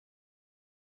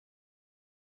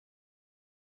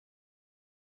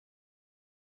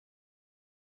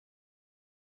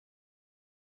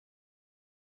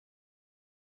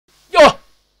Yo,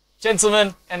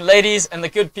 gentlemen and ladies and the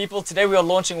good people, today we are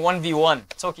launching 1v1.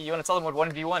 Toki, you want to tell them what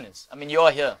 1v1 is? I mean, you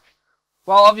are here.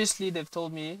 Well, obviously they've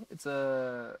told me it's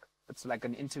like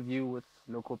an interview with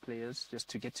local players just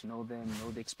to get to know them,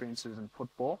 know the experiences in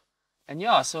football. And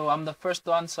yeah, so I'm the first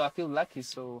one, so I feel lucky.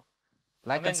 So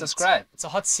and subscribe. It's a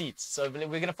hot seat, so we're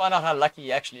going to find out how lucky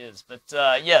he actually is. But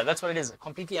yeah, that's what it is.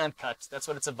 Completely uncut. That's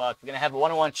what it's about. We're going to have a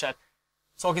one-on-one chat.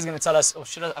 Toki's going to tell us,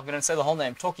 I'm going to say the whole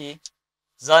name.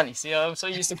 Thokozani. See, I'm so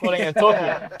used to calling him Toki.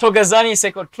 Thokozani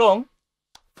Sekotlong.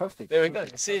 Perfect. There we go.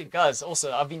 See, guys,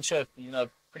 also, I've been sure,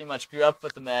 pretty much grew up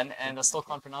with the man, and I still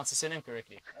can't pronounce his surname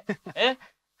correctly. Eh?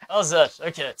 How's that?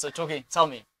 Okay, so Toki, tell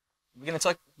me. We're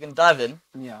gonna dive in.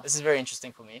 Yeah. This is very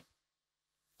interesting for me.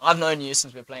 I've known you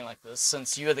since we're playing like this,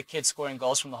 since you were the kid scoring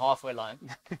goals from the halfway line.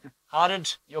 How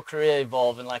did your career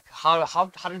evolve, and how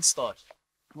did it start?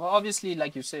 Well, obviously,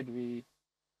 like you said, we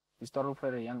started off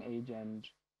at a young age, and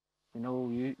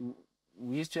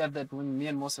we used to have that when me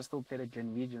and Mosa still played at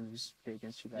Glen Regions. We used to play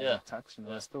against you guys at Tux.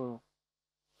 It's still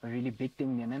a really big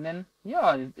thing then. And then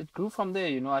it grew from there.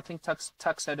 I think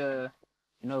Tux had a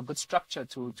good structure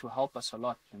to help us a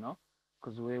lot.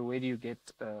 Because where do you get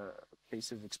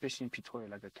places, especially in Pretoria,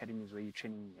 like academies where you're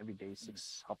training every day,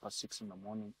 6 in the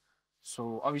morning.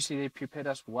 So obviously they prepared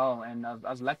us well, and I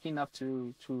was lucky enough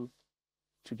to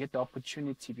get the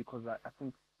opportunity, because I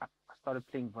think I started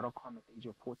playing Vodacom at the age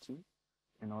of 14,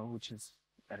 which is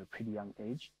at a pretty young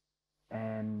age,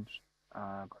 and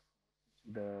got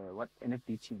the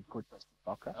NFD team coach was Steve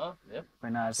Barker. Oh, yeah.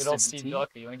 When I was good 17. old Steve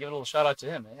Barker. You want to give a little shout out to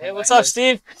him? Eh? Hey, what's up,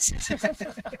 Steve?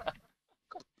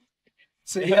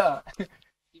 So yeah,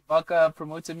 Steve Barker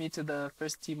promoted me to the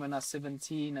first team when I was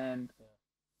 17, and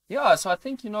so I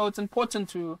think it's important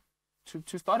to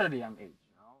start at a young age.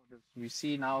 We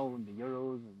see now in the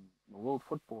Euros and the world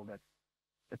football that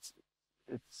it's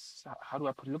how do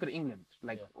I put it? Look at England,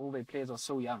 all their players are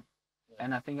so young,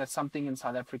 and I think that's something in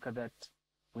South Africa that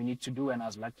we need to do, and I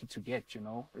was lucky to get.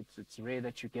 It's rare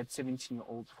that you get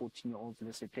 17-year-olds, 14-year-olds.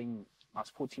 Let's say playing. I was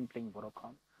 14 playing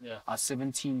Vodacom. Yeah. I was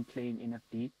 17 playing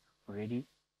NFD already.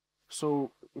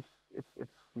 So if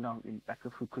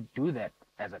we could do that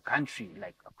as a country,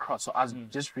 across. So I was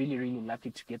just really, really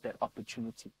lucky to get that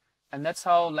opportunity, and that's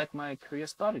how my career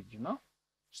started.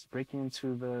 Just breaking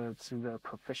into the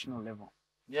professional level.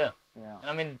 Yeah. Yeah. And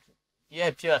I mean, you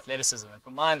had pure athleticism, and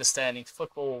from my understanding,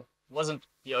 football wasn't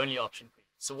the only option for you.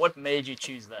 So what made you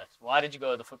choose that? Why did you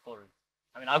go the football route?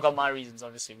 I mean, I've got my reasons,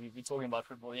 obviously. We're talking about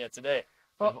football here today.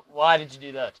 Well, why did you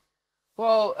do that?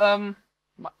 Well,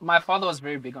 my father was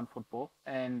very big on football,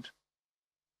 and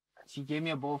he gave me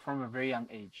a ball from a very young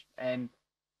age. And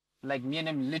me and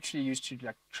him literally used to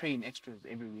train extras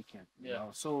every weekend.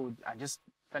 So I just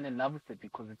fell in love with it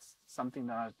because it's something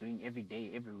that I was doing every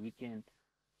day, every weekend.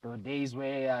 There were days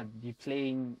where I'd be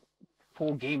playing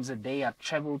 4 games a day. I'd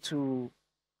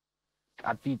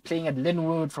be playing at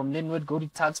Linwood, from Linwood go to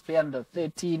Tux, play under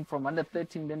 13, from under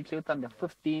 13 then play with under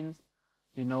 15s,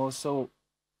 so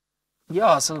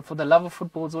so for the love of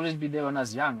football, it's always been there when I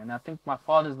was young, and I think my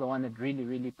father's the one that really,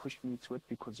 really pushed me to it,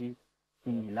 because he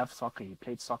loved soccer, he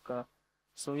played soccer,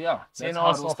 so yeah. So you're an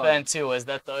Arsenal fan too, is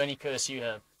that the only curse you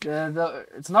have?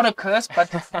 It's not a curse,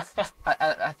 but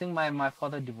I think my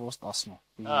father divorced Arsenal.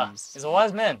 He's a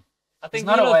wise man. I think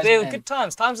there are good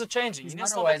times. Times are changing. He's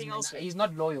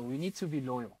not loyal. We need to be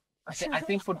loyal. I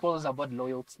think football is about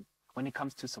loyalty when it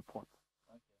comes to support.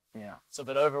 Okay. Yeah. So,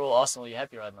 but overall, Arsenal, you're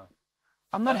happy right now?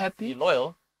 I'm not happy. You're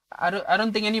loyal? I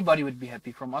don't think anybody would be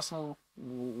happy from Arsenal,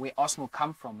 where Arsenal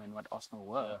come from and what Arsenal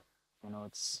were. Yeah.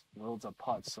 It's worlds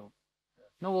apart. So,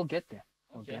 no, we'll get there.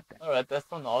 Okay. All right, that's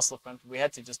from the Arsenal front. We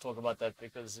had to just talk about that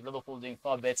because Liverpool doing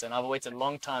far better, and I've waited a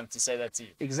long time to say that to you.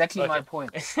 Exactly my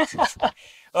point.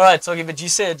 All right, Toki, but you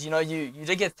said, you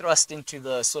did get thrust into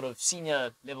the sort of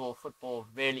senior level of football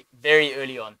very, very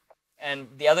early on. And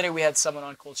the other day we had someone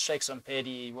on called Sheikh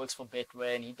Sompedi. He works for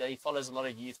Betway, and he follows a lot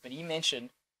of youth, but he mentioned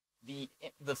the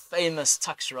famous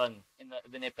Tux run in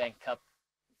the Nedbank Cup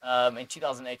in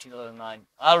 2008, 2009.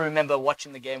 I remember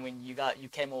watching the game when you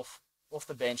came off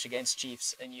the bench against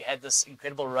Chiefs, and you had this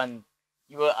incredible run.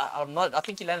 I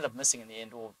think you landed up missing in the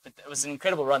end, but it was an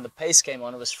incredible run. The pace came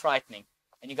on, it was frightening,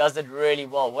 and you guys did really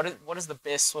well. What is the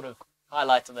best sort of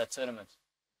highlight of that tournament?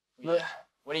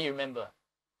 What do you remember?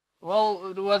 Well,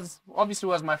 it was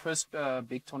my first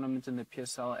big tournament in the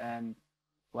PSL, and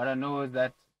what I know is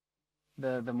that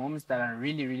the moments that I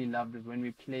really, really loved is when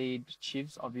we played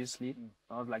Chiefs, obviously.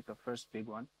 That was the first big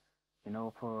one.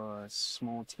 For a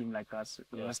small team like us,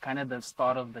 it was kind of the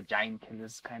start of the giant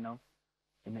killers, kind of,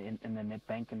 in the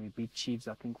Nedbank, and we beat Chiefs,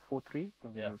 I think 4-3.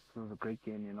 It was a great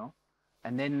game,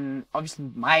 And then obviously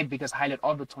my biggest highlight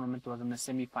of the tournament was in the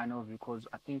semi-finals, because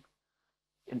I think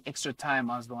in extra time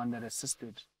I was the one that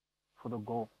assisted for the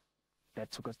goal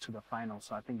that took us to the final.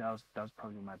 So I think that was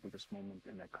probably my biggest moment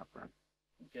in that cup run.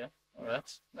 Okay, all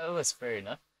right. No, that's fair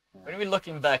enough. Yeah. When we're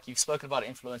looking back, you've spoken about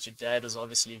influence. Your dad was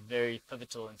obviously very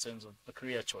pivotal in terms of the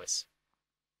career choice.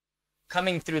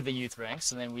 Coming through the youth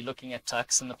ranks, and then we're looking at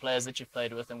Tux and the players that you've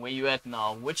played with and where you're at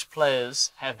now, which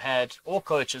players have had, or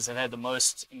coaches have had the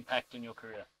most impact in your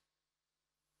career?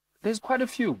 There's quite a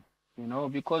few, you know,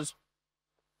 because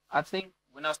I think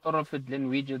when I started off with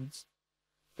Glenwegians,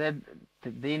 that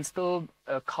they instilled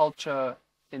a culture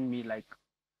in me, like,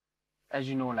 as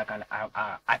you know, like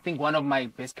I think one of my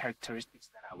best characteristics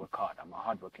that I work hard. I'm a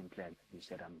hardworking player. Like you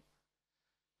said,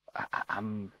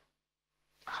 I'm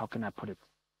how can I put it?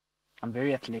 I'm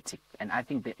very athletic, and I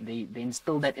think that they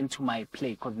instilled that into my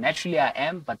play, because naturally I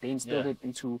am, but they instilled it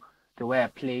into the way I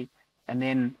play. And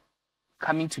then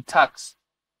coming to Tux,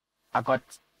 I got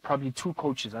probably two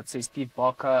coaches. I'd say Steve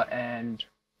Barker and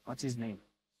what's his name?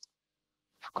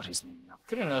 I forgot his name now.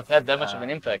 Couldn't have had that much of an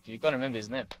impact. You can't remember his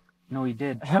name. No, he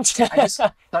did.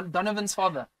 Donovan's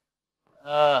father.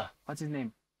 What's his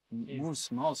name? Moose.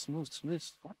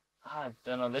 What? I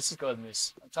don't know. Let's just go with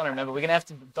Moose. I'm trying to remember. We're going to have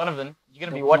to... Donovan, you're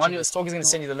going to be watching this. Talk is going to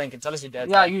send you the link and tell us your dad.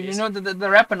 Yeah, you know the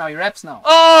rapper now. He raps now.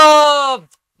 Oh!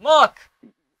 Mark!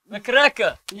 The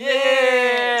cracker.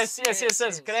 Yes.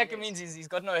 Cracker means he's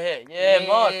got no hair. Yeah,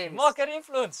 yes. Mark had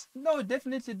influence. No, it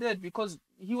definitely did, because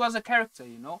he was a character,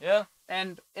 you know? Yeah.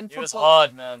 And in football, he was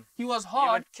hard, man. He was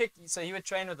hard. He would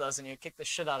train with us and he would kick the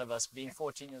shit out of us being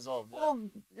 14 years old. Yeah. Well,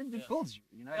 it builds you,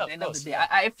 you know? At the end of the day,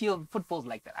 I feel football's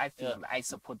like that. I feel I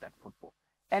support that football.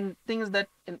 And things that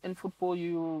in football,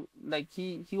 you, like,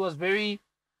 he was very,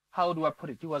 how do I put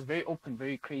it? He was very open,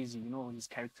 very crazy, you know? His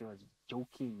character was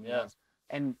joking. Yeah.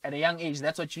 And at a young age,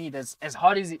 that's what you need. As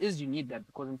hard as it is, you need that,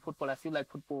 because in football, I feel like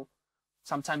football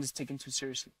sometimes is taken too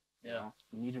seriously. Yeah. You know?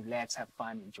 You need to relax, have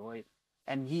fun, enjoy it.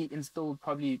 And he instilled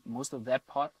probably most of that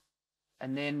part.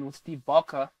 And then with Steve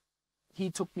Barker,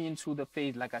 he took me into the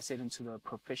phase, like I said, into the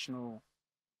professional.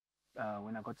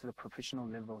 When I got to the professional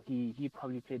level, he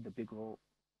probably played the big role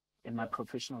in my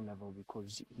professional level,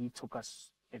 because he took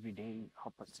us every day,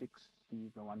 6:30.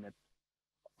 He's the one that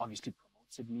obviously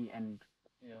promoted me, and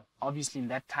obviously in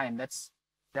that time, that's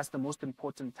the most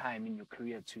important time in your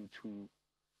career to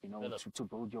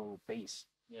build your base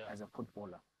as a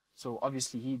footballer. So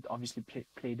obviously he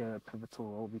played a pivotal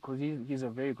role, because he's a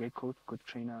very great coach, good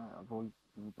trainer. I've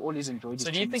always enjoyed his.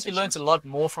 So do you think you learned a lot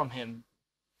more from him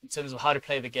in terms of how to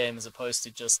play the game as opposed to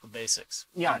just the basics?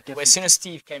 Yeah, definitely. As soon as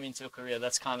Steve came into your career,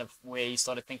 that's kind of where you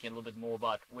started thinking a little bit more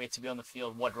about where to be on the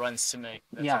field, what runs to make.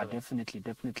 Yeah, definitely,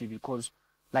 because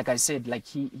like I said, like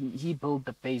he built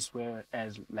the base,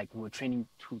 whereas like we were training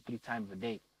 2-3 times a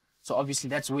day. So obviously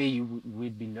that's where you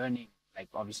would be learning, like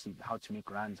obviously how to make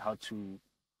runs, how to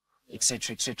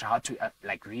etc., how to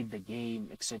like read the game,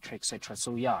 etc.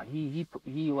 So yeah, he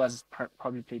was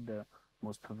probably played the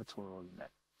most pivotal role in that.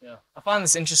 Yeah, I find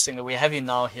this interesting that we have you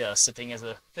now here sitting as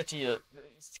a 30-year.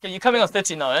 You're coming on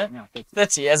 30 now, eh? Yeah,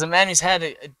 30 as a man who's had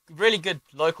a really good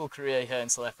local career here in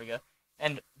South Africa,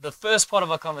 and the first part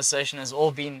of our conversation has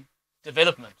all been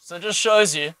development. So it just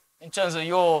shows you, in terms of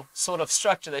your sort of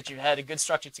structure, that you've had a good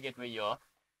structure to get where you are.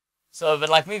 So, but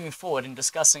like moving forward and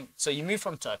discussing, so you moved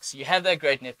from Tux, you had that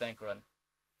great Nedbank run.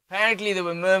 Apparently there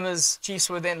were murmurs, Chiefs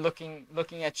were then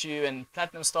looking at you, and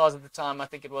Platinum Stars at the time, I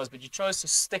think it was, but you chose to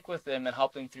stick with them and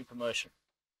help them through promotion.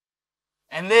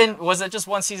 And then, was it just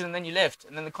one season and then you left,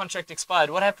 and then the contract expired?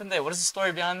 What happened there? What is the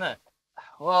story behind that?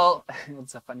 Well,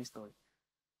 it's a funny story.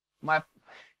 My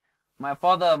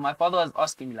father was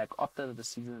asking me, like, after the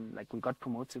season, like, we got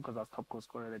promoted because I was top goal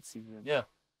scorer that season. Yeah.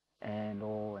 And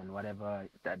whatever,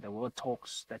 that there were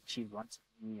talks that Chiefs wanted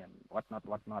me and whatnot.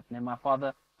 And then my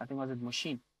father, I think, was at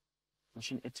Machine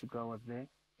Etuga was there.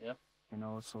 Yeah. You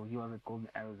know, so he was at Golden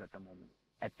Arrows at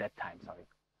that time, sorry.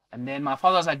 And then my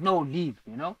father was like, no, leave,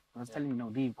 you know. I was telling me, no,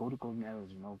 leave, go to Golden Arrows,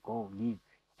 you know, go, leave.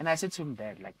 And I said to him,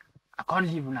 Dad, like, I can't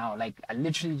leave now. Like, I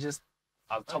literally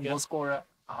I'm top goal scorer.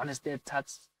 I want to stay at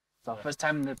Tux. It's our first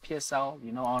time in the PSL,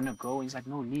 you know, I want to grow. He's like,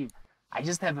 no, leave. I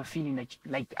just have a feeling that,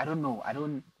 like, I don't know. I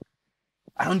don't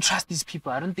trust these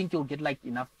people. I don't think you'll get like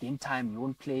enough game time. You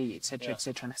won't play, etc.,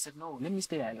 etc. And I said, no, let me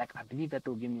stay. I believe that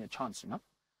they'll give me a chance, you know.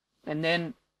 And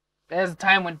then as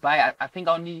time went by, I think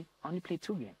I only played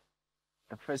 2 games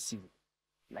the first season.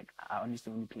 Like I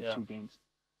honestly only played 2 games.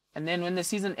 And then when the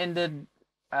season ended,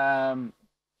 I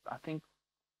think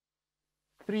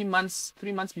 3 months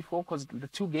before, because the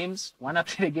 2 games, one I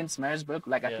played against Maritzburg,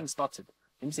 like I think started.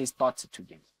 Let me say started 2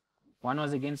 games. One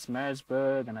was against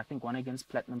Maritzburg, and I think one against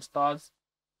Platinum Stars.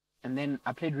 And then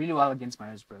I played really well against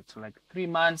Maritzburg. So like 3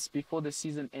 months before the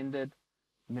season ended,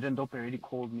 Middendorp already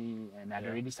called me and I'd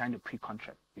already signed a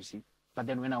pre-contract, you see. But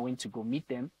then when I went to go meet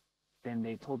them, then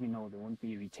they told me, no, they won't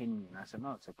be retaining me. And I said,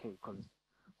 no, it's okay, because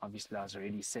obviously I was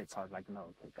already set. So I was like, no,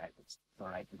 okay, guys, it's all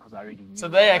right, because I already knew. So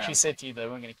they actually said to you they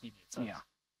weren't going to keep you. So. Yeah.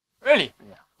 Really?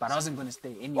 Yeah. But I wasn't going to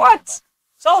stay anyway. What? But...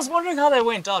 So I was wondering how they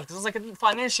went out, because I was like,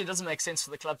 financially it doesn't make sense for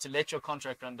the club to let your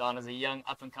contract run down as a young,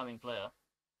 up-and-coming player.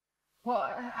 Well,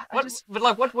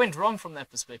 what went wrong from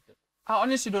that perspective? I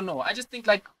honestly don't know. I just think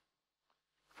like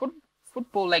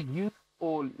football, like youth,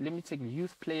 or let me take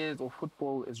youth players or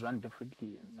football is run differently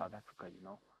in South Africa, you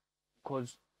know,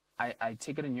 because I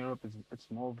take it in Europe, it's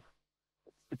more of,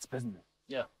 it's business.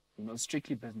 Yeah. You know,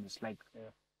 strictly business. Like,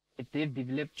 if they've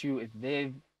developed you, if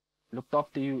they've looked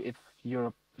after you, if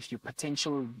your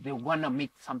potential, they want to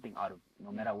make something out of it,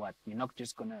 no matter what. You're not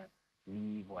just going to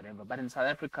leave, whatever. But in South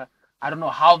Africa, I don't know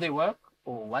how they work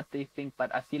or what they think,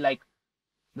 but I feel like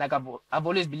I've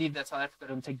always believed that South Africa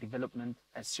don't take development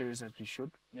as serious as we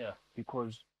should. Yeah.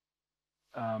 Because,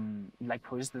 like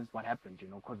for instance, what happened, you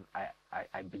know, because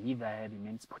I believe I had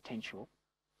immense potential,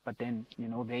 but then, you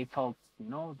know, they felt, you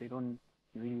know, they don't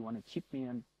really want to keep me,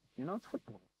 and, you know, it's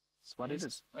football. It's what it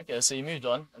is. Okay, so you moved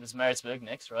on, and it's Maritzburg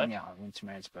next, right? Yeah, I went to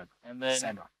Maritzburg. And then...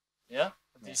 Sad one. Yeah?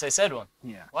 Did you say sad one?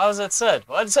 Yeah. Why was that sad?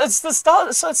 Well, it's the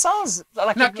start, so it sounds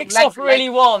like it kicks off really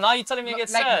well. Now you're telling me it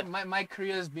gets sad. My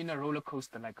career has been a roller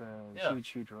coaster, like a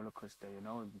huge roller coaster, you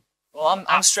know. Well,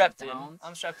 I'm strapped in.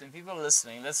 I'm strapped in. People are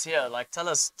listening. Let's hear. Like,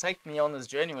 take me on this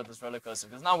journey with this roller coaster,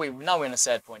 because now we're in a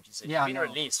sad point. You said you've been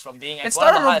released from being. It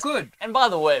started off good. And by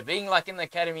the way, being like in the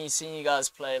academy, seeing you guys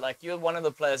play, like you're one of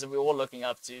the players that we're all looking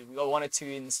up to. We got 1 or 2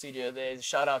 in the studio there.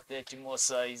 Shout out there to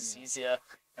Musa. He's here.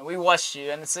 And we watched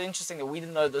you, and it's interesting that we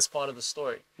didn't know this part of the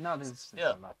story. No, there's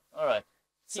a lot. All right.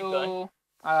 Keep going.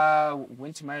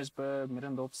 Went to Maritzburg.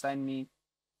 Middendorp signed me.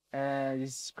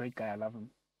 He's a great guy. I love him.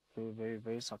 Very, very,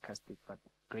 very sarcastic, but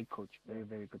great coach. Very,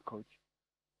 very good coach.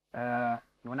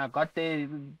 When I got there,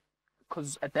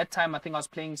 because at that time I think I was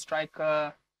playing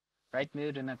striker, right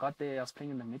mid, and I got there, I was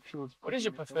playing in the midfield. What is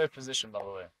your preferred position, by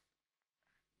the way?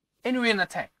 Anywhere in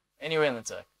attack. Anywhere in the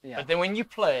attack. Yeah. But then when you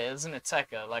play as an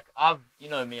attacker, like you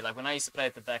know me, like when I used to play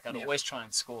at the back, I'd always try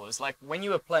and score. It's like when you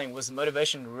were playing, was the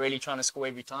motivation really trying to score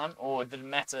every time, or did it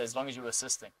matter as long as you were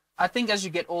assisting? I think as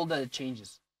you get older, it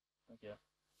changes. Okay.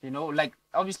 You know, like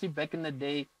obviously back in the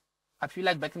day, I feel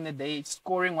like back in the day,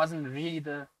 scoring wasn't really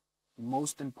the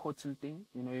most important thing.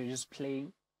 You know, you're just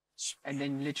playing, and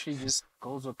then literally just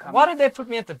goals will come. Why did they put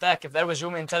me at the back if that was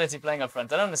your mentality playing up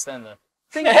front? I don't understand that.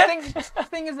 The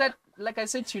thing is that, like I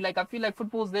said to you, like I feel like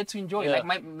football is there to enjoy. Like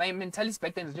my mentality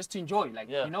back then is just to enjoy. Like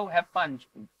you know, have fun,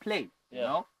 play. You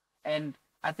know, and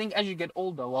I think as you get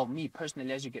older, well, me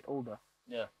personally, as you get older,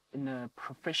 in a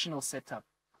professional setup,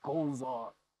 goals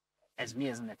are, as me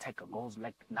as an attacker, goals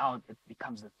like now it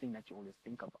becomes the thing that you always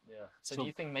think about. Yeah. So do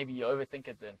you think maybe you overthink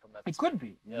it then from that? It could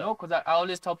be, you know, because I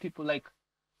always tell people like,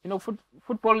 you know,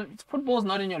 football's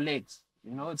not in your legs.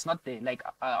 You know, it's not there. Like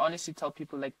I honestly tell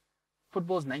people like,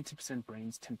 football is 90%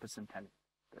 brains, 10% talent.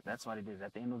 That's what it is.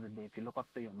 At the end of the day, if you look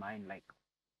after your mind, like,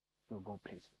 you'll go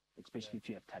places, especially if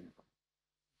you have talent.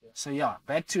 Yeah. So yeah,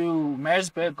 back to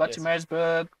Maritzburg. Got to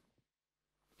Maritzburg.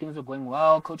 Things were going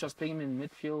well. Coach was playing him in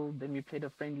midfield. Then we played a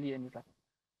friendly, and he's like,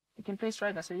 "You can play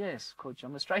striker." I said, "Yes, coach.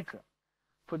 I'm a striker."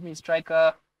 Put me in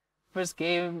striker. First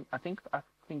game, I think I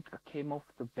came off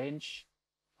the bench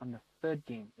on the 3rd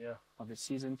game of the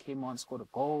season. Came on, scored a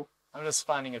goal. I'm just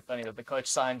finding it funny that the coach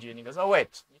signed you and he goes, "Oh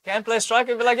wait, you can't play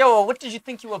striker." Be like, "Yo, well, what did you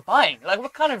think you were buying? Like,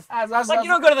 what kind of you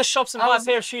don't go to the shops and buy a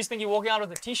pair of shoes, think you're walking out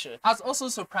with a t-shirt." I was also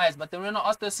surprised, but then when I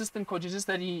asked the assistant coach, it's just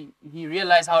that he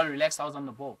realized how relaxed I was on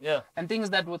the ball. Yeah. And things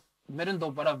that with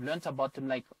Middendorp, what I've learned about him,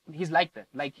 like he's like that.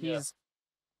 Like he's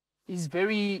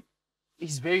very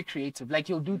creative. Like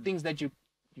he'll do things that you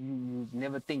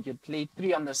never think. You'd play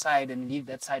 3 on the side and leave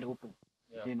that side open.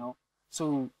 Yeah. You know,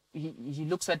 so. He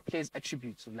looks at players'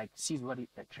 attributes, so like sees what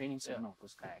at training says, no,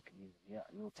 this guy I can use. Yeah,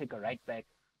 you'll take a right back,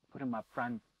 put him up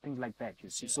front, things like that. You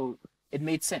see, so it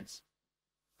made sense.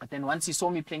 But then once he saw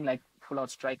me playing like full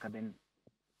out striker, then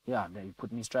he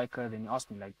put me striker. Then he asked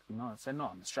me like, you know, I said no,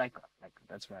 I'm a striker. Like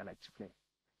that's where I like to play.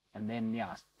 And then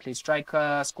play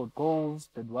striker, scored goals,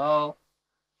 did well,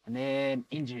 and then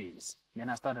injuries. Then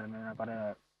I started, and then I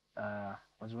got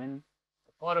was when.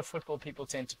 A lot of football people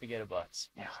tend to forget about.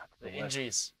 Yeah, the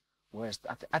injuries. Worst.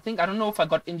 I think I don't know if I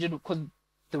got injured because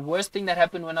the worst thing that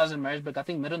happened when I was in Maritzburg, I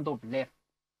think Middendorp left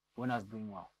when I was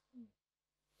doing well.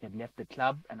 He had left the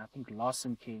club, and I think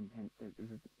Larson came. And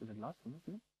is it Larson?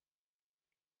 Isn't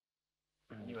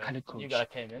it? You guy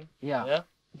came in. Yeah.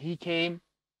 He came,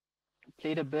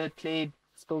 played a bit, played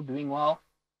still doing well.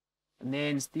 And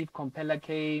then Steve Compella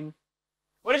came.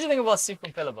 What did you think about Steve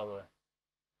Compella, by the way?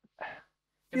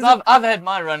 Because I've had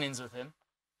my run-ins with him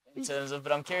in terms of,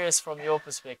 but I'm curious from your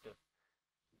perspective.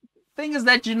 Thing is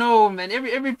that, you know, man,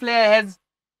 every player has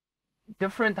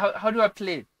different. How do I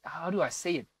play it? How do I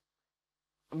say it?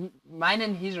 Mine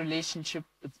and his relationship,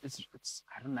 it's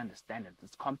I don't understand it.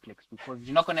 It's complex because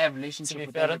you're not gonna have relationship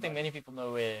with I don't think many people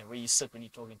know where you sit when you're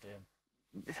talking to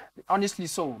him. Honestly,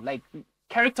 so like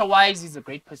character-wise, he's a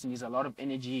great person. He's a lot of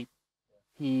energy.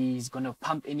 He's gonna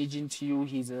pump energy into you.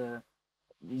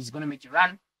 He's gonna make you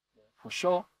run, for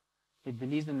sure. He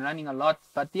believes in running a lot.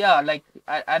 But yeah, like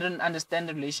I don't understand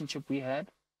the relationship we had.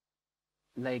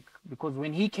 Like because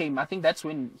when he came, I think that's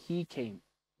when he came.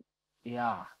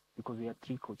 Yeah, because we had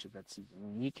 3 coaches that season.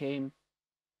 When he came,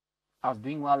 I was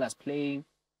doing well as playing.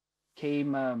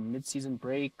 Came mid-season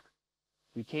break.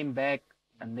 We came back,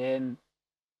 and then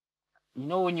you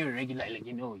know when you're regular, like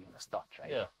you know you're gonna start,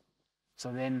 right? Yeah.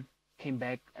 So then came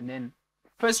back, and then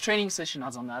first training session I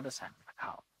was on the other side. Like,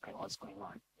 how? Okay, what's going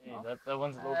on? Yeah, that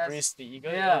one's a little bruised the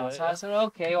ego. Yeah, so I said,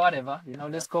 okay, whatever. You know,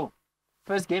 let's go.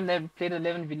 First game that we played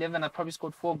 11v11, I probably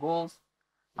scored 4 goals.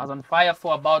 I was on fire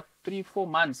for about 3-4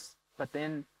 months. But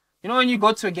then, you know, when you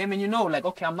go to a game and you know, like,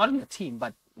 okay, I'm not in the team,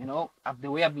 but, you know,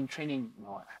 the way I've been training, you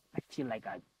know, I feel like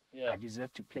I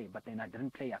deserve to play. But then I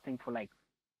didn't play, I think, for like,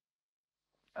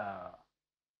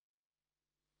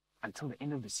 until the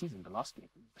end of the season, the last game.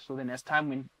 So then as time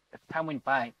went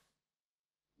by,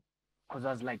 because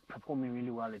I was like performing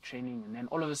really well at training, and then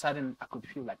all of a sudden I could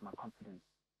feel like my confidence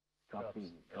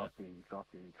dropping.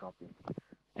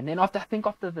 And then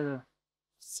after the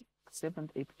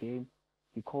 7th, 8th game,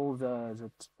 he calls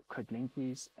Kurt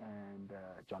Linkies and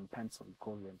John Pencil. He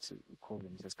called them.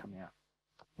 He says, "Come here."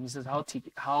 And he says, "How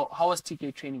was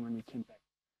TK training when we came back?"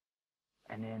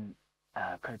 And then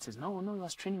Kurt says, "No, he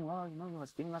was training well. You know, he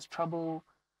was giving us trouble,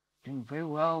 doing very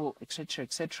well, etc.,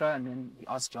 etc." And then he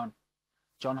asked John,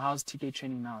 how's TK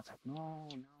training now? It's like, no.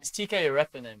 Is TK a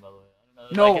rapper name, by the way? I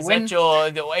don't know. No, like, is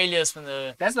that the alias from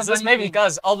the... That's the this maybe,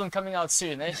 guys, album coming out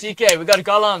soon. Eh? TK, we got to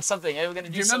go on something. Eh? We're going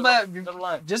to do remember,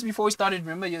 just before we started,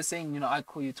 remember you were saying, you know, I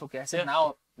call you TK. I said,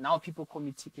 now people call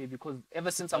me TK because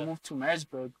ever since I moved to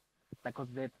Maritzburg, like,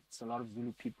 it's a lot of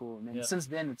Zulu people. And then since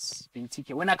then, it's been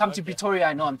TK. When I come to Pretoria,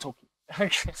 I know I'm talking.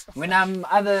 Okay. When I'm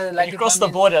other... like you cross the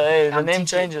border, the name TK.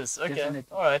 changes. Okay.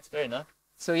 Definitely. All right, fair enough.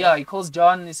 So yeah, he calls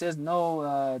John. He says, "No,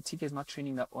 TK is not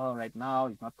training that well right now.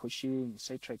 He's not pushing,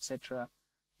 etc., etc."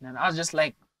 And I was just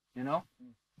like, you know,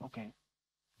 okay,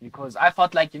 because I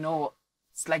felt like, you know,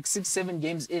 it's like 6-7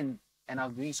 games in, and I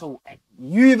was doing so.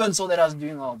 You even saw that I was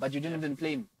doing well, but you didn't even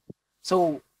play me.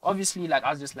 So obviously, like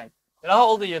I was just like. But how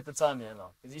old are you at the time,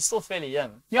 now? Because you're still fairly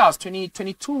young. Yeah, I was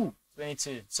 22.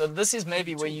 22. So this is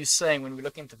maybe where you're saying when we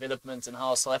look into development and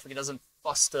how South Africa doesn't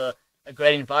foster a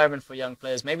great environment for young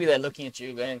players. Maybe they're looking at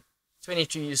you going,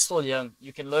 22, you're still young.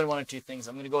 You can learn 1 or 2 things.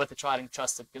 I'm going to go with the tried and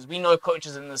trusted because we know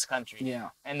coaches in this country.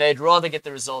 Yeah. And they'd rather get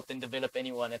the result than develop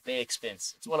anyone at their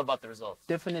expense. It's all about the result.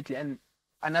 Definitely. And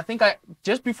I think when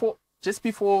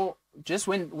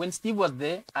Steve was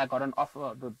there, I got an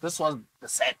offer. This was the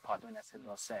sad part when I said it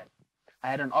was sad. I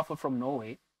had an offer from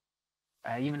Norway.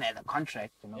 I even had a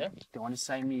contract, you know. Yeah. They want to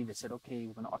sign me. They said, okay,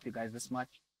 we're going to offer you guys this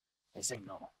much. They said,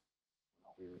 no.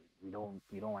 We don't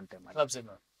want that much. Club said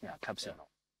no. Yeah, club said no.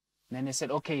 And then they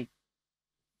said, okay,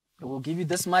 we'll give you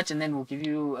this much, and then we'll give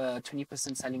you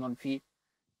 20% signing on fee.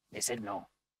 They said no.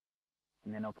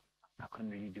 And then I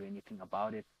couldn't really do anything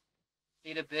about it.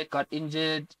 Played a bit, got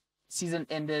injured, season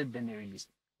ended, then they released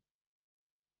me.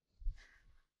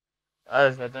 I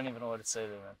don't even know what to say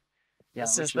there, man. Yeah,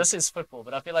 this is football,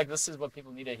 but I feel like this is what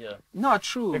people need to hear. Not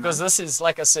true. Because this is,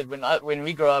 like I said, when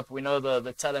we grow up, we know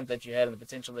the talent that you had and the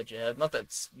potential that you had. Not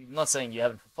saying you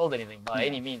haven't fulfilled anything by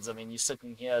any means. I mean, you're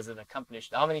sitting here as an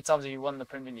accomplished. How many times have you won the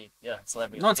Premier League? Yeah, it's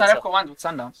like South Africa won with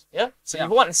Sundowns. Yeah, so you've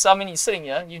won. So I mean, you're sitting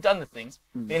here, you've done the things.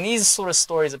 And these sort of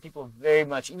stories that people very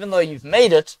much, even though you've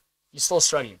made it, you're still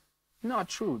struggling. Not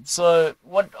true. So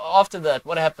what after that?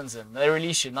 What happens then? They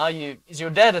release you. Now is your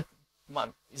dad?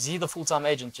 Is he the full-time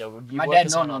agent here? My dad,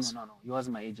 no. He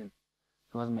wasn't my agent.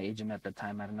 He wasn't my agent at the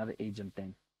time. I had another agent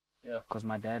then. Yeah. Because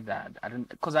my dad, I didn't.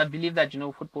 Because I believe that, you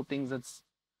know, football things. It's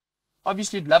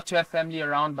obviously you'd love to have family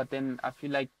around, but then I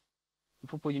feel like in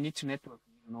football you need to network.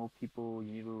 You need to know people.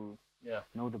 You need to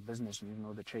know the business. You need to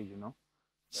know the trade. You know.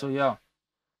 Yeah. So yeah.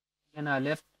 And I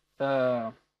left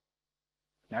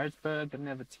Maritzburg. Didn't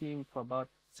have a team for about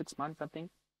 6 months, I think.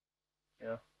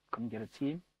 Yeah. Couldn't get a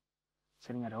team.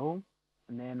 Sitting at home.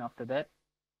 And then after that,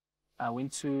 I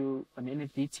went to an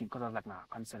NFD team because I was like, nah,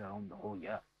 I can't sit at home the whole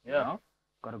year. Yeah. You know?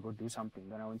 Got to go do something.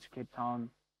 Then I went to Cape Town.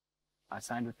 I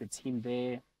signed with the team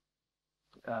there.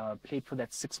 Played for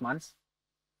that 6 months,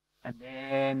 and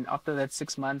then after that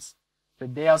 6 months, the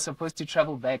day I was supposed to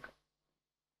travel back,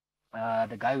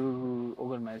 the guy who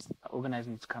organized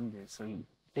me to come there. So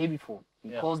day before,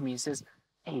 he calls me. He says,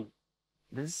 "Hey,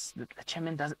 the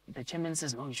chairman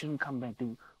says no, you shouldn't come back.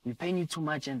 Dude. We're paying you too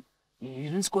much, and you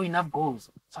didn't score enough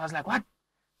goals." So I was like, "What?"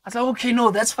 I was like, "Okay,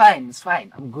 no, that's fine. It's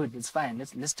fine. I'm good. It's fine.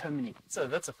 Let's terminate." So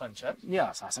that's a fun chat.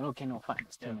 Yeah. So I said, "Okay, no, fine.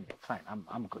 Let's terminate. Fine.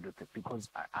 I'm good with it because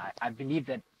I believe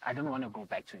that I don't want to go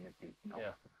back to anything. You know?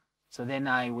 Yeah. So then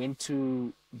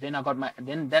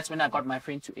that's when I got my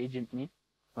friend to agent me.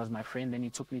 It was my friend. Then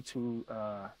he took me to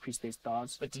Free State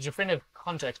Stars. But did your friend have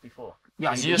contacts before?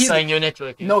 Yeah. You're saying you're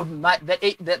networking. No,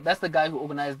 that's the guy who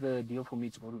organized the deal for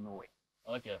me to go to Norway.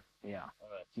 Okay. Yeah. All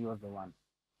right. He was the one.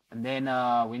 And then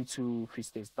went to Free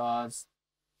State Stars,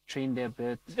 trained there a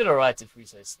bit. You did alright at Free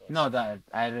State Stars. No,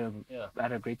 I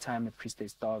had a great time at Free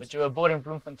State Stars. But you were born in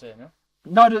Bloemfontein, huh?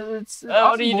 No, it's.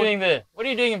 What are you doing there? What are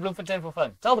you doing in Bloemfontein for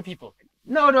fun? Tell the people.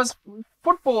 No, it was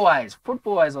football wise.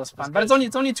 Football wise was fun, but good.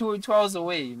 it's only 2 hours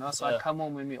away, you know. So I come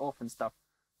home when we're off and stuff.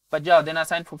 But yeah, then I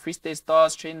signed for Free State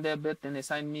Stars, trained there a bit. Then they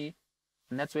signed me,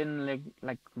 and that's when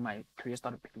like my career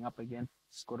started picking up again.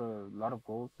 Scored a lot of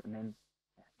goals, and then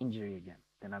injury again.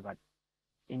 Then I got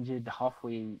injured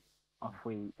halfway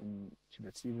into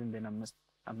the season. Then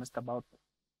I missed about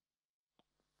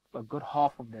a good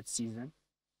half of that season.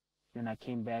 Then I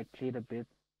came back, played a bit,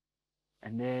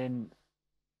 and then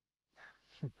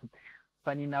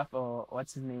funny enough,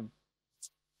 what's his name?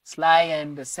 Sly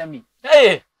and the Semi.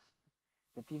 Hey!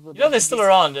 The people. You know they're still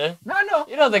around, eh? No.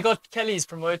 You know they got Kelly's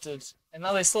promoted, and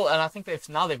now and I think they've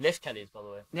left Kelly's, by the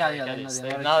way. Yeah.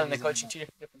 They're coaching 2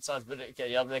 different sides, but okay,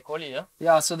 yeah, they call you, yeah.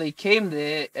 Yeah, so they came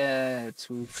there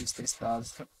to Free State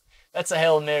Stars. That's a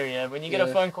Hail Mary, yeah. When you get a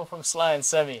phone call from Sly and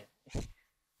Sammy.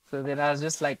 So then I was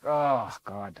just like, oh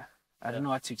God, I don't know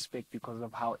what to expect because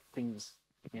of how things,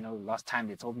 you know, last time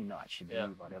they told me no, I should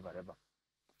leave, whatever.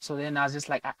 So then I was just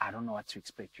like, I don't know what to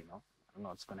expect, you know, I don't know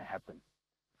what's gonna happen.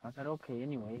 I said, okay,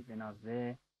 anyway, then I was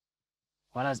there.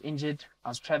 While I was injured, I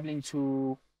was traveling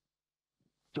to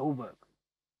Joburg.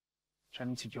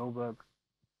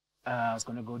 I was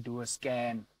gonna go do a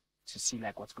scan to see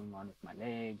like what's going on with my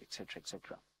leg, etc.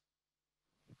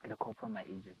 Get a call from my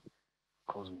agent.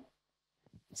 Calls me.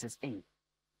 He says, "Hey,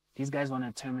 these guys want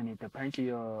to terminate. Apparently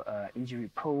you're injury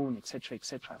prone, etc.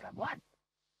 I was like, what?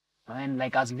 And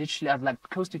like I was like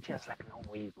close to tears. Like, no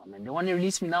way, man. They want to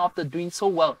release me now after doing so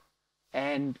well,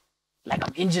 and like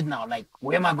I'm injured now. Like,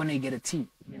 where am I gonna get a team?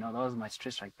 You know, that was my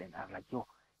stress right then. I was like, yo.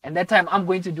 And that time I'm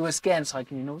going to do a scan so I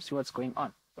can, you know, see what's going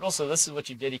on. But also, this is what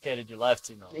you've dedicated your life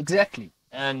to now. Exactly.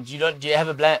 And do you have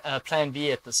a plan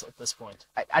B at this point?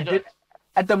 I did.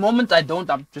 At the moment, I don't.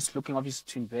 I'm just looking, obviously,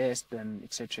 to invest and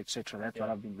etc. That's what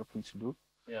I've been looking to do.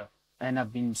 Yeah. And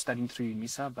I've been studying through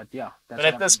UNISA, but yeah. But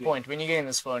at this point, when you're getting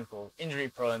this phone call, injury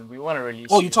prone, we want to release.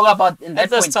 Oh, you talk about at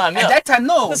this time? Yeah. At that time,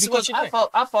 no, this because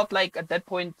I felt like at that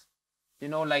point, you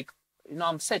know,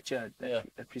 I'm set here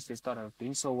at Free State Stars. I was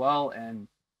doing so well, and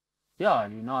yeah,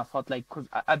 you know, I felt like, cause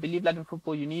I believe like in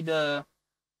football, you need a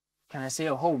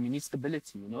home, you need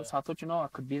stability, you know. Yeah. So I thought, you know, I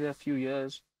could be there a few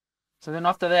years. So then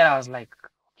after that, I was like,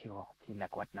 okay,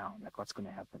 like what now? Like what's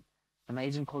gonna happen? And my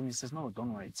agent called me and says, no,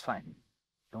 don't worry, it's fine.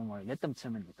 Don't worry, let them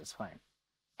terminate, it's fine.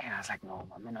 And I was like, no,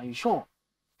 man, are you sure?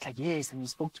 It's like, yes. And he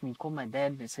spoke to me, called my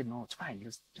dad, and they said, no, it's fine,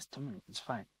 just terminate, it's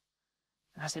fine.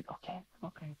 And I said, okay,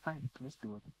 fine, let's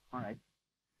do it. All right.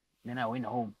 Then I went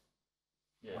home.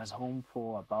 Yeah. I was home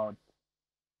for about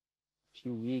a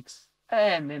few weeks,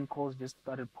 and then calls just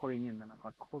started pouring in. And I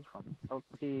got calls from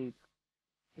Celtic,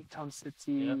 Cape Town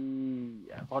City.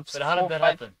 Yeah. But how did that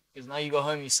happen? Because now you go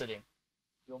home, you're sitting.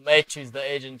 Your mate who's the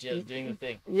agent here doing the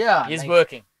thing. Yeah. He's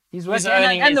working. He's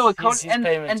earning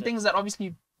and things that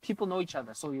obviously people know each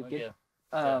other. So you get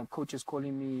coaches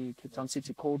calling me, Cape Town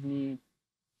City called me,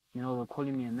 you know, they're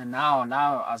calling me. And then now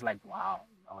I was like, wow.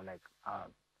 I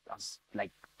was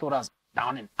like, thought I was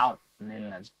down and out. And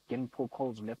then I was getting poor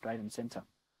calls left, right, and center.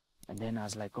 And then I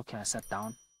was like, okay, I sat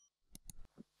down.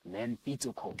 And then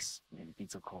Peter calls. Then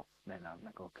I was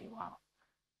like, okay, wow.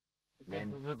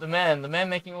 Then the man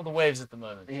making all the waves at the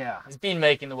moment. Yeah. He's been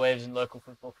making the waves in local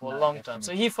football for a long time.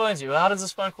 So he phones you. How does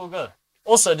this phone call go?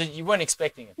 Also, you weren't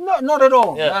expecting it. No, not at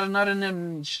all. Yeah. Not in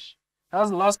them. That was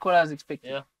the last call I was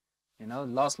expecting. Yeah. You know,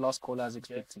 last call I was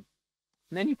expecting.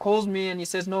 And then he calls me and he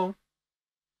says, no.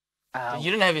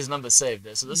 You didn't have his number saved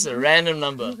there, so this is a random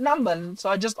number. So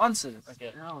I just answered.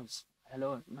 Okay. No,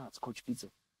 hello. No, it's Coach Peter.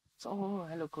 So,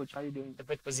 hello, Coach. How you doing?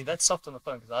 But was he that soft on the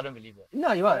phone? Because I don't believe that.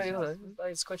 No, he was.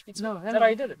 It's Coach Peter. No, is that how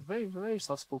you did it? Very, very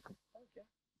soft spoken. Okay.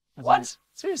 What?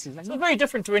 Seriously, like, It's very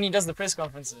different to when he does the press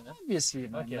conferences. Eh? obviously,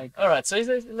 man. Okay. Like, All right. So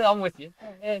I'm with you.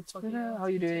 Yeah, how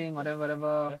you doing?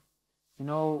 Whatever. Yeah. You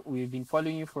know, we've been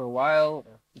following you for a while,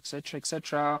 etc.,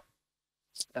 etc.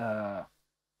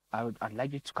 I'd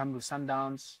like you to come to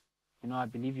Sundowns. You know, I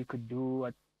believe you could do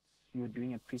what you were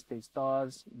doing at Pre-State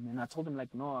Stars. And then I told him,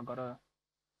 like, no, I got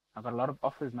a lot of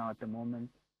offers now at the moment,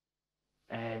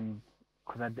 and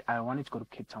because I wanted to go to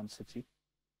Cape Town City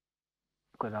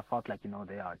because I felt like, you know,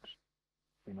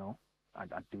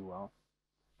 I'd do well.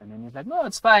 And then he's like, no,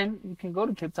 it's fine. You can go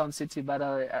to Cape Town City, but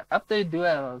after you do it,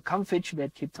 I'll come fetch you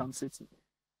at Cape Town City.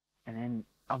 And then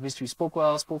obviously we spoke for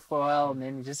a while, and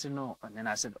then he just said no. And then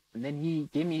I said, and then he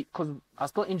gave me, because I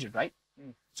was still injured, right?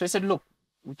 So he said, look,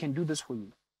 we can do this for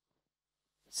you.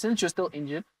 Since you're still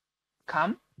injured,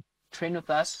 come, train with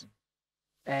us,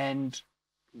 and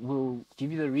we'll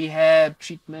give you the rehab,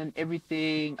 treatment,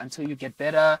 everything until you get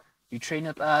better. You train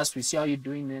with us, we see how you're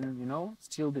doing, then, you know,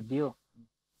 seal the deal.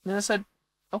 And then I said,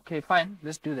 okay, fine,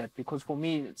 let's do that. Because for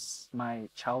me, it's my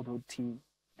childhood team.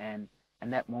 And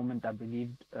in that moment, I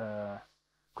believed,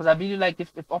 because I believe, like,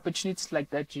 if opportunities like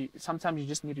that, sometimes you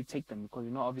just need to take them. Because,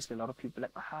 you know, obviously a lot of people are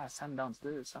like, Sundowns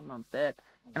this, Sundowns that.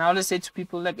 And I always say to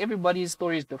people, like, everybody's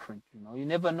story is different. You know, you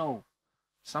never know.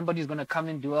 Somebody's going to come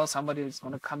in, do well, somebody's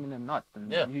going to come in and not.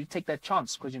 And you take that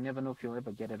chance because you never know if you'll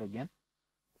ever get it again.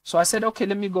 So I said, okay,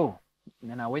 let me go. And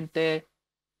then I went there,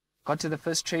 got to the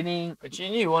first training. But you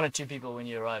knew one or two people when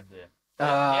you arrived there.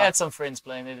 You had some friends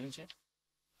playing there, didn't you?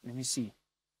 Let me see.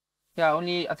 Yeah,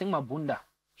 only, I think Mabunda,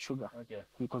 Sugar. Okay.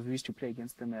 Because we used to play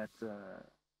against them at,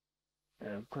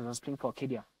 because I was playing for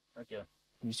Arcadia. Okay.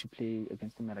 We used to play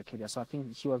against them at Arcadia. So I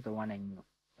think he was the one I knew.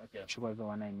 Okay. Sugar was the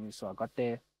one I knew. So I got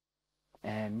there.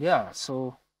 And yeah,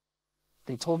 so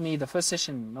they told me the first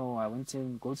session, no, I went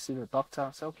in, go to see the doctor.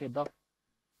 I said, okay, doc.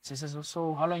 So he says,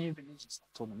 so how long have you been injured?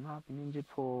 I told him, no, I've been injured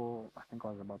for, I think it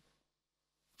was about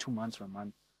 2 months or a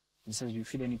month. He says, do you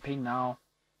feel any pain now?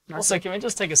 Also, can we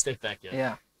just take a step back here?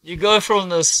 Yeah. You go from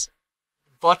this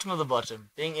bottom of the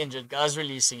bottom, being injured, guys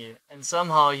releasing you, and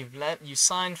somehow you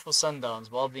signed for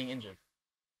Sundowns while being injured.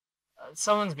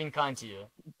 Someone's been kind to you.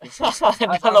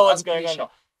 I don't know what's going on.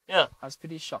 Shocked. Yeah. I was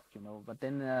pretty shocked, you know. But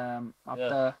then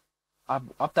after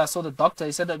I saw the doctor,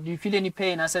 he said, do you feel any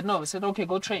pain? I said, no. He said, okay,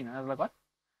 go train. And I was like, what?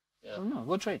 Yeah. Oh, no,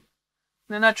 go train.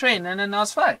 And then I trained, and then I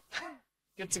was fine.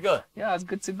 Good to go. Yeah, I was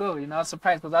good to go. You know, I was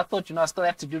surprised because I thought, you know, I still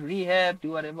have to do rehab,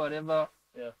 do whatever.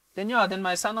 Yeah. Then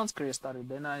my Sundowns career started.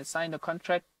 Then I signed a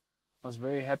contract. I was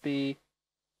very happy.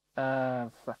 I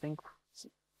think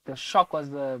the shock was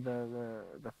the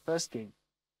first game.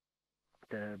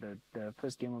 The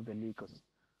first game of the league. Cause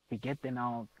we get there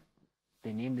now,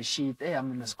 they name the sheet. Hey, I'm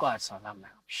in the squad. So I'm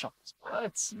shocked.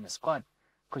 What? In the squad.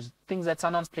 Because things that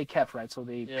Sundowns play cap, right? So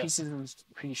the preseason is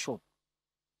pretty short.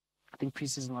 I think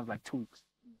preseason was like 2 weeks.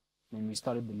 Then we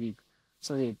started the league.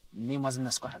 So the name was in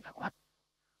the squad. I'm like, what?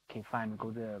 Okay, fine. We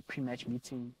go to the pre-match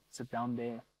meeting, sit down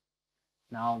there.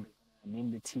 Now,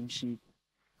 name the team sheet.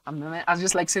 I was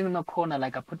just like sitting in the corner,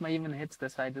 like I put my even head to the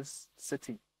side, just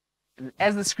sitting. And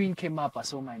as the screen came up, I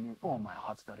saw my name. Oh, my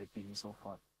heart started beating so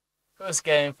fast. First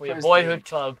game for your boyhood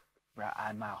club.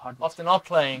 Right, my heart was... After not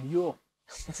playing. Yo.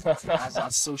 I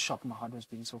was so shocked. My heart was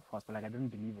beating so fast. But like, I didn't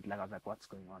believe it. Like, I was like, what's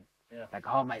going on? Yeah. Like,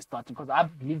 how am I starting? Because I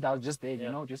believed I was just there, you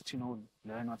know, just to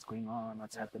learn what's going on,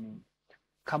 what's happening.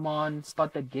 Come on,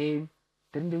 start the game.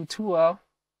 Didn't do too well.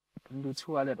 Didn't do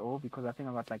too well at all because I think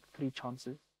I got like 3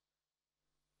 chances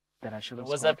that I should have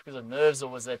Was scored. that because of nerves or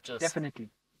was that just...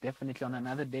 Definitely on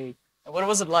another day. And what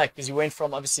was it like? Because you went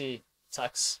from, obviously,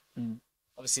 Tux,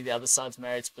 obviously the other side's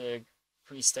Maritzburg,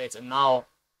 Pre-State, and now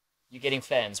you're getting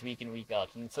fans week in, week out.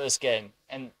 In the first game,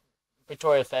 and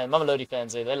Pretoria fans, Mamelodi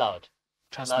fans, they're loud.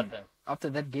 Trust me. After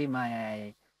that game,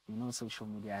 I social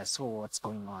media, I saw what's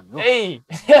going on. Look. Hey!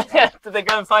 Did they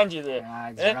go and find you there?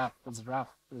 Yeah, it's rough. It's rough.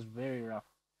 It was very rough.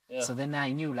 Yeah. So then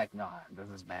I knew, like, no, this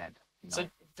is bad. You know?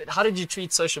 So how did you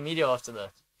treat social media after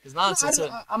that? Because now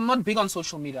I'm not big on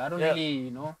social media. I don't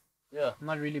really, Yeah. I'm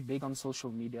not really big on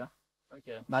social media.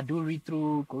 Okay. But I do read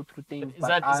through, go through things. Is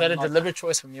that a deliberate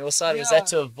choice from your side? Or is that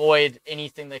to avoid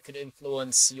anything that could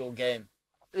influence your game?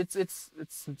 It's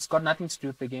got nothing to do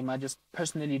with the game. I just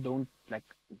personally don't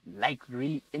like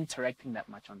really interacting that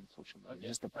much on social media. It's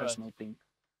just a personal thing.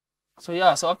 So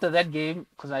yeah, so after that game,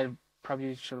 because I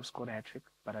probably should have scored a hat-trick,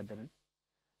 but I didn't.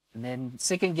 And then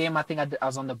second game, I think I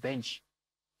was on the bench.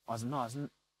 I was in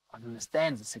the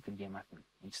stands the second game, I think.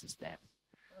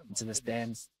 Into the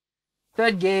stands.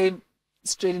 Third game,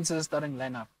 straight into the starting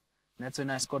lineup. And that's when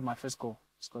I scored my first goal.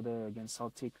 Scored against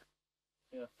Celtic.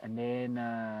 Yeah. And then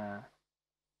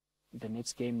the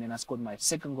next game, then I scored my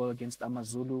second goal against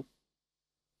Amazulu.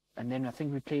 And then I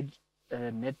think we played a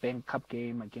Nedbank Cup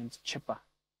game against Chippa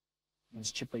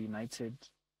United.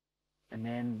 And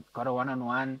then got a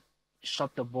one-on-one,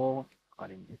 shot the ball,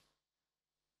 got injured.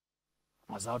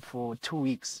 I was out for 2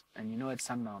 weeks. And at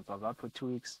Sundowns, I was out for 2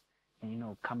 weeks.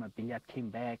 And Kama Billiard came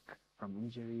back from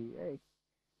injury. Hey.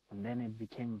 And then it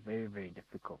became very, very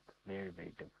difficult. Very,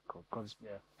 very difficult. Because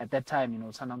at that time,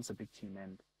 Sundowns is a big team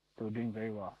and they were doing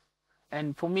very well.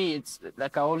 And for me, it's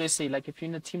like I always say, like if you're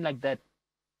in a team like that,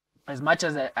 as much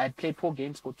as I played 4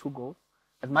 games, scored 2 goals,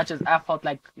 as much as I felt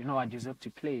like, I deserve to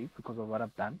play because of what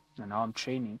I've done, and now I'm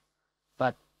training.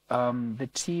 But the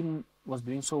team was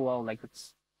doing so well, like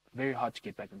it's very hard to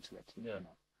get back into that team. Yeah.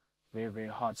 Very, very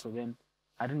hard. So then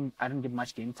I didn't get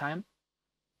much game time.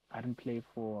 I didn't play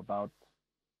for about,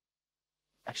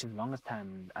 actually the longest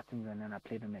time, I think, and then I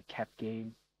played in a cap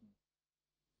game.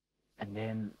 And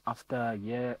then after a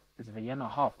year and a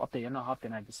half,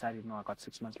 then I decided, I got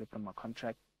 6 months left on my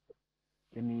contract.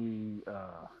 Let me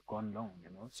go on loan,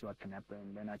 see what can happen.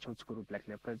 And then I chose to go to Black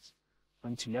Leopards.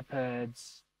 Went to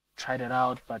Leopards, tried it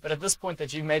out. But at this point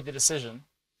that you've made the decision,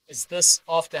 is this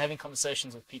after having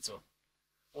conversations with Peter?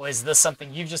 Or is this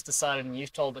something you've just decided and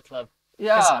you've told the club?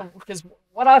 Yeah. Because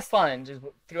what I find is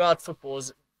throughout football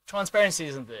is transparency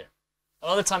isn't there. A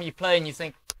lot of the time you play and you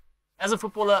think, as a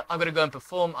footballer, I've got to go and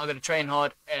perform, I've got to train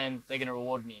hard, and they're going to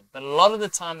reward me. But a lot of the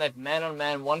time, that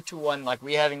man-on-man, one-to-one, like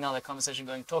we're having now, that conversation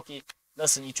going, Toki,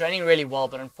 listen, you're training really well,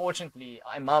 but unfortunately,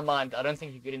 in my mind, I don't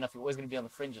think you're good enough. You're always going to be on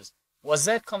the fringes. Was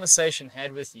that conversation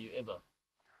had with you ever?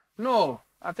 No,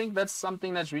 I think that's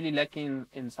something that's really lacking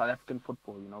in South African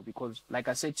football, because like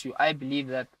I said to you, I believe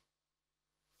that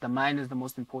the mind is the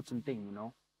most important thing,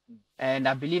 And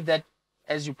I believe that,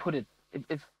 as you put it,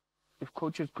 if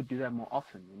coaches could do that more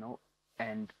often,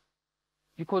 and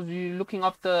because you're looking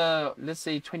after, let's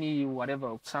say 20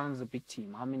 whatever, sounds a big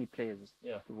team. How many players?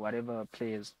 Yeah. Whatever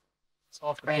players. It's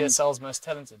half the PSL's most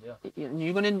talented, yeah.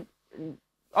 You're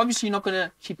obviously you're not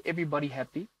gonna keep everybody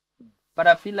happy, but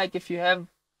I feel like if you have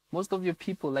most of your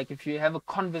people, like if you have a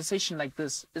conversation like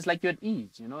this, it's like you're at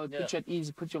ease, It puts you at ease,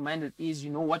 you put your mind at ease,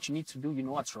 you know what you need to do, you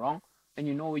know what's wrong, and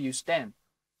you know where you stand.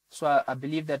 So I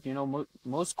believe that,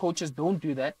 most coaches don't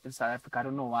do that in South Africa. I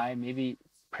don't know why. Maybe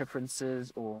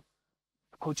preferences, or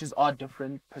coaches are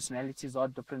different, personalities are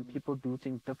different, people do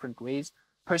things different ways.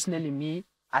 Personally,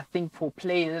 I think for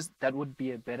players, that would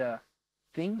be a better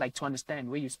thing, like to understand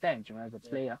where you stand, as a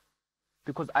player.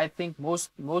 Because I think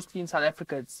mostly in South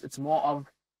Africa, it's more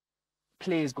of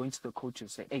players going to the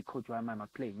coaches, say, hey, coach, why am I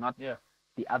not playing? Not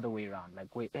the other way around.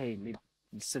 Like, wait, hey,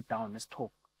 let's sit down, let's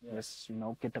talk. Let's,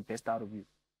 get the best out of you.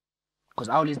 Because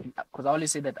I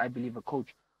always say that I believe a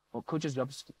coach's job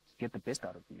is to get the best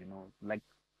out of you, like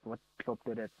what Klopp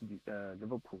did at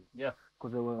Liverpool. Yeah.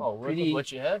 Because they were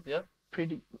what you had,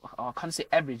 pretty, I can't say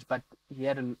average, but he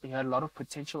had a lot of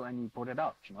potential and he brought it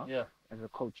out, as a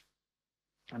coach.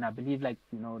 And I believe, like,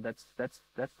 that's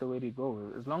the way to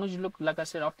go. As long as you look, like I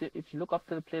said, if you look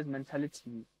after the player's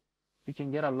mentality, you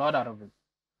can get a lot out of it.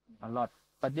 A lot.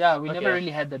 But yeah, we never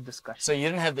really had that discussion. So you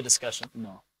didn't have the discussion?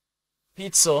 No.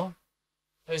 Pizzo,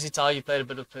 Percy Tau, you played a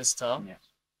bit of Percy Tau. Yes.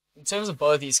 In terms of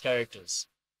both these characters,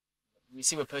 we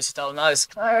see what Percy Tau now is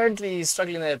currently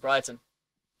struggling there at Brighton.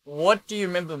 What do you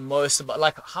remember most about,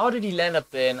 like, how did he land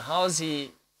up there and how is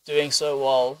he doing so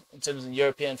well in terms of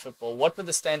European football? What were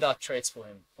the standout traits for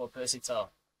him, for Percy Tau?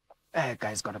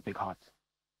 Guy's got a big heart.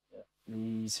 Yeah.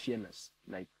 He's fearless.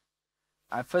 Like,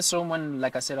 I first saw him when,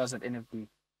 like I said, I was at NFD.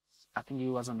 I think he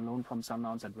was on loan from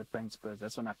Sundowns at Witbank Spurs.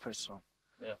 That's when I first saw him.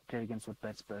 Yeah. Play against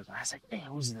Witbank Spurs. I was like, hey,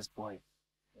 who's this boy?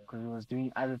 Because he was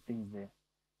doing other things there.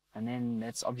 And then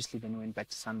that's obviously then we went back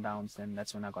to Sundowns. Then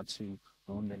that's when I got to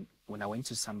know him. Then when I went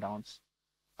to Sundowns,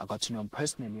 I got to know him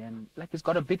personally. And like, he's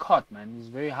got a big heart, man. He's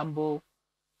very humble.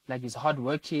 Like, he's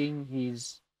hardworking.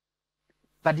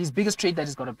 But his biggest trait that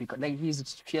he's got a big heart. Like, he's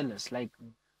fearless. Like,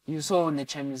 you saw in the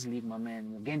Champions League, my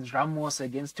man, against Ramos,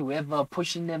 against whoever,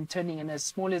 pushing them, turning, and as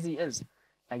small as he is,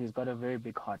 like, he's got a very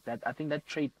big heart. I think that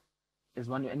trait is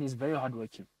one, and he's very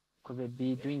hardworking. Because they'd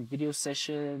be doing video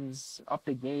sessions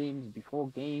after games, before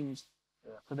games.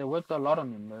 Yeah. So they worked a lot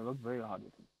on him. They worked very hard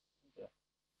with him. Yeah.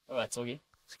 All right, Togi.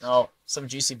 Now, some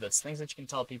juicy bits, things that you can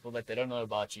tell people that they don't know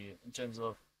about you in terms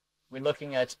of, we're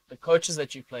looking at the coaches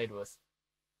that you played with.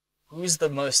 Who's the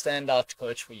most standout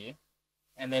coach for you?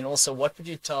 And then also, what would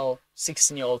you tell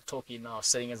 16-year-old Toki now,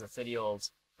 sitting as a 30-year-old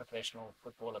professional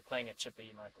footballer playing at Chippa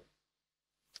United?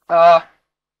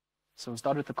 So we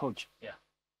start with the coach.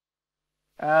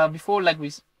 Yeah. Before, like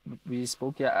we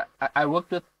spoke, I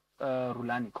worked with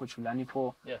Coach Rulani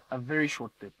for a very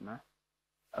short bit, man.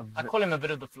 I call him a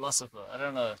bit of the philosopher. I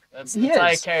don't know. That's how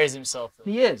he carries himself.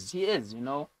 He is,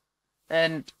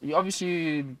 And you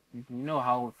obviously, you know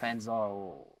how fans are,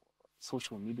 or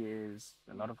social media is,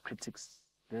 a lot of critics,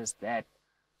 this, that.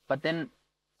 But then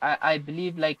I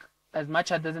believe, like, as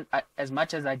much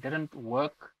as I didn't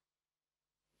work,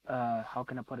 how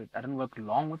can I put it? I didn't work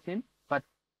long with him, but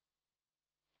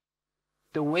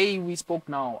the way we spoke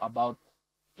now about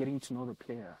getting to know the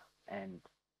player and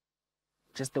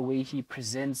just the way he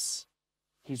presents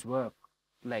his work,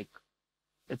 like,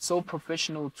 it's so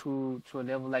professional to a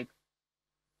level, like,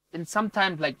 and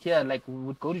sometimes, like, yeah, like, we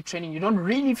would go to training, you don't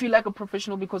really feel like a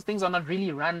professional because things are not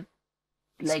really run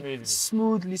like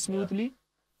smoothly. Yeah.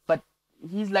 But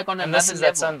he's like on another level. And this is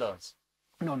at Sundowns?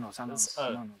 No, Sundowns.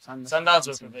 No. Sundowns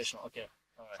were professional. Okay.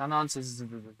 All right. Sundowns is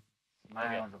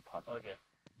my other part. Okay.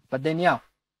 But then, yeah,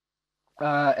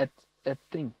 at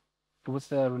thing with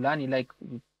Rulani,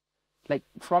 like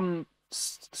from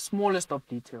smallest of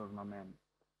details, my man.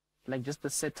 Like, just the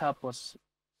setup was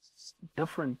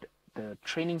different. The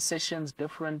training sessions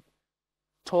different.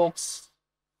 Talks,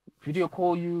 video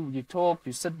call you talk,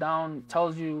 you sit down,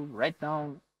 tells you, write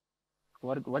down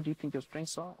what do you think your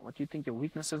strengths are, what do you think your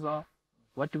weaknesses are,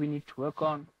 what do we need to work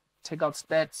on, take out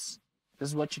stats, this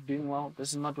is what you're doing well,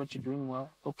 this is not what you're doing well,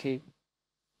 okay,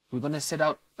 we're going to set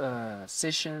out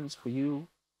sessions for you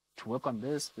to work on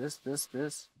this.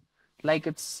 Like,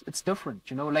 it's different,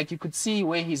 you know, like, you could see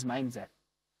where his mind's at,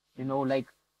 you know, like.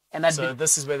 And so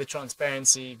this is where the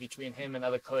transparency between him and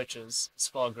other coaches is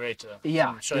far greater.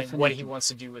 Yeah, showing definitely what he wants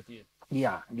to do with you.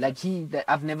 Yeah, like,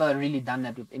 I've never really done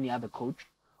that with any other coach.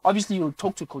 Obviously, you'll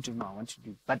talk to coaches now once you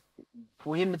do, but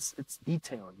for him, it's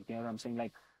detailed. You get what I'm saying?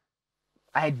 Like,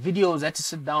 I had videos. I had to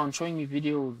sit down, showing me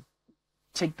videos.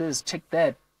 Check this, check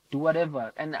that, do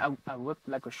whatever. And I worked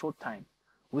like a short time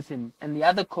with him. And the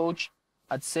other coach,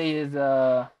 I'd say, is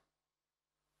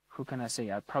who can I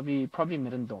say? Probably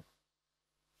Middendorp.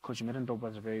 Coach Middendorp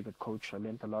was a very good coach. I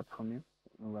learned a lot from him.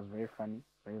 It was very funny.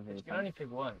 Very funny. You can only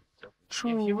pick one.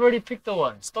 True. You've already picked the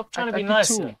one. Stop trying to be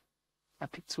nice. I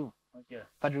picked two. Okay.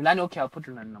 But Rulani, okay, I'll put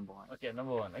Rulani number one. Okay,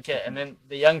 number one. Okay, and then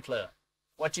the young player.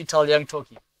 What do you tell young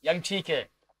Toki? Young TK?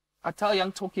 I tell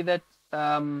young Toki that,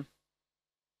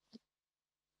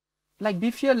 like,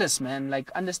 be fearless, man. Like,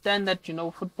 understand that, you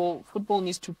know, football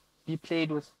needs to be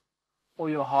played with all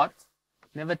your heart.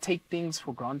 Never take things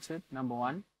for granted, number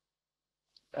one.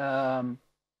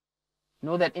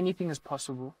 Know that anything is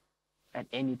possible at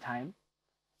any time,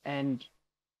 and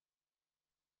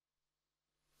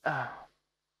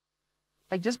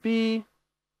like, just be,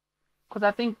 because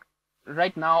I think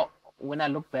right now, when I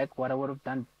look back, what I would have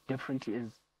done differently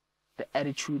is the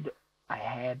attitude I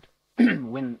had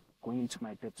when going into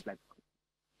my depths, like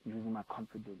losing my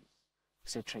confidence,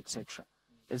 etc.,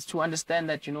 is to understand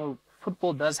that, you know,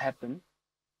 football does happen.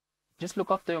 Just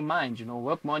look after your mind, you know,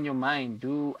 work more on your mind,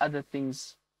 do other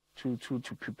things to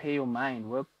prepare your mind,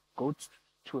 go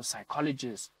to a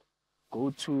psychologist,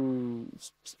 go to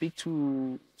speak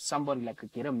to somebody, like,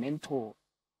 get a mentor,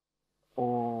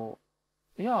 or,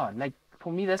 yeah, like,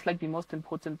 for me, that's like the most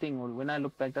important thing. Or when I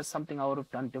look back, that's something I would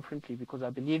have done differently, because I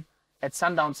believe at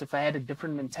Sundowns, if I had a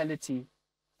different mentality,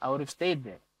 I would have stayed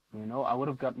there, you know, I would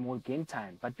have got more game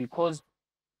time. But because,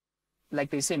 like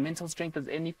they say, mental strength is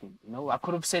anything. You know, I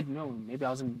could have said, no, maybe I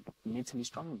wasn't mentally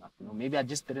strong enough. You know, maybe I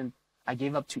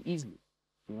gave up too easily.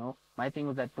 You know, my thing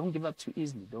was that don't give up too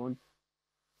easily. Don't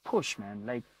push, man.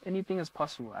 Like, anything is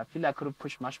possible. I feel like I could have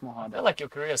pushed much more harder. I feel like your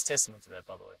career is testament to that,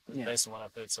 by the way, yeah, based on what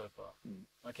I've heard so far.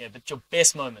 Okay, but your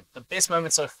best moment, the best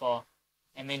moment so far,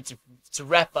 and then to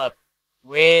wrap up,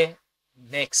 where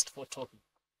next for talking?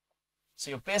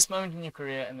 So your best moment in your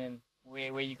career, and then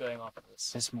where are you going after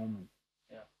this? Best moment.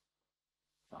 Yeah.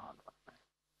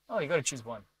 Oh, you got to choose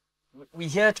one. We're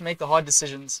here to make the hard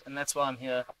decisions, and that's why I'm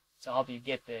here to help you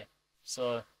get there.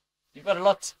 So you've got a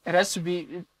lot. It has to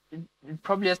be. It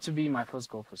probably has to be my first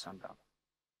goal for Sundown.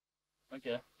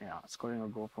 Okay. Yeah, scoring a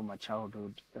goal for my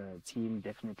childhood team,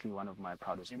 definitely one of my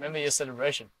proudest. You remember your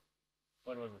celebration?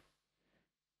 What was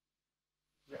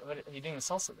it? What, are you doing the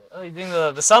salsa there? Oh, you're doing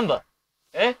the samba.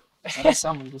 Eh? Not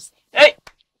samba, just... Hey!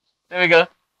 There we go.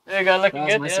 Looking good. That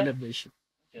was my celebration.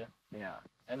 Yeah. Yeah.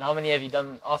 And how many have you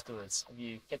done afterwards? Have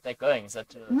you kept that going? Is that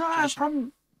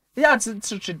tradition? Yeah,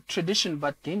 it's a tradition,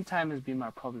 but game time has been my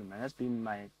problem, man. That's been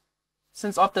my...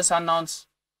 Since after Sundowns,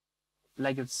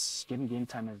 like, it's getting game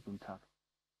time has been tough.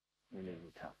 Really,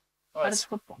 really tough. All right. But it's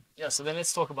football. Yeah, so then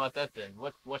let's talk about that then.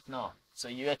 What now? So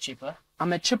you're at Chippa?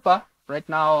 I'm at Chippa. Right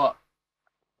now,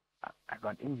 I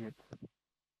got injured.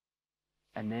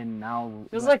 And then now...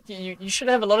 Feels like you should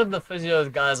have a lot of the physio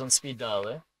guys on speed dial,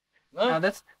 eh? No,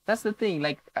 that's the thing.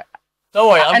 Like, don't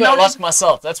worry, I'm gonna ask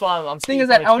myself. That's why I'm. Thing is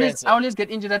that I always get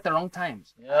injured at the wrong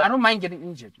times. Yeah. I don't mind getting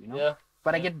injured, you know. Yeah.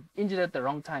 But I get injured at the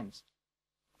wrong times.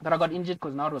 But I got injured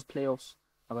because now it was playoffs.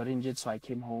 I got injured, so I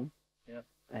came home. Yeah.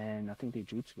 And I think they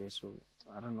drew today, so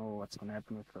I don't know what's going to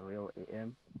happen with the Real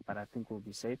AM, but I think we'll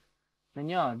be safe. Then,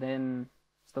 yeah, then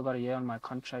still got a year on my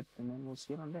contract, and then we'll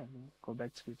see it on there. Go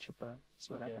back to Chippa,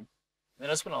 see what happens. Then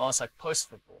I just want to ask, like,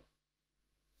 post-football.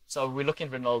 So we're looking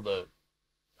at Ronaldo.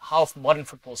 How modern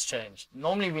football's changed.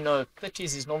 Normally we know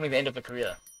 30s is normally the end of a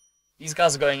career. These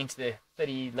guys are going into their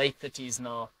late 30s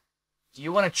now. Do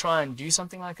you want to try and do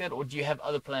something like that, or do you have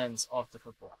other plans after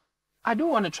football? I do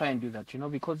want to try and do that,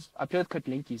 because I played with Kurt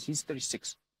Linkies. He's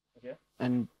 36. Okay.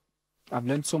 And I've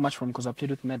learned so much from him because I played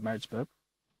with him at Maritzburg.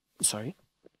 Sorry.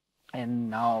 And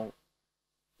now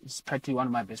he's practically one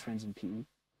of my best friends in PE.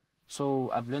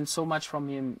 So I've learned so much from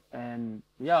him, and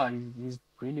yeah, he's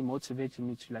really motivating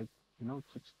me to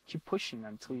to keep pushing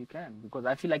until you can, because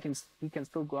I feel like he can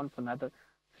still go on for another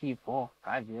 3, 4,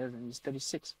 5 years, and he's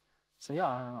 36. So yeah,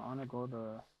 I want to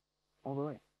go all the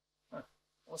way.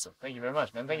 Awesome. Thank you very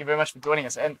much, man. Thank you very much for joining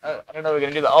us. And I don't know, we're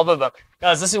going to do the album, but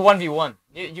guys, this is 1v1.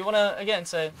 You want to, again,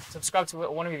 say subscribe to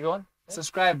 1v1? Yeah?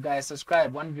 Subscribe, guys.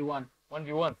 Subscribe. 1v1.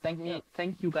 1v1.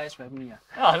 Thank you guys for having me here.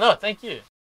 Oh, no, thank you.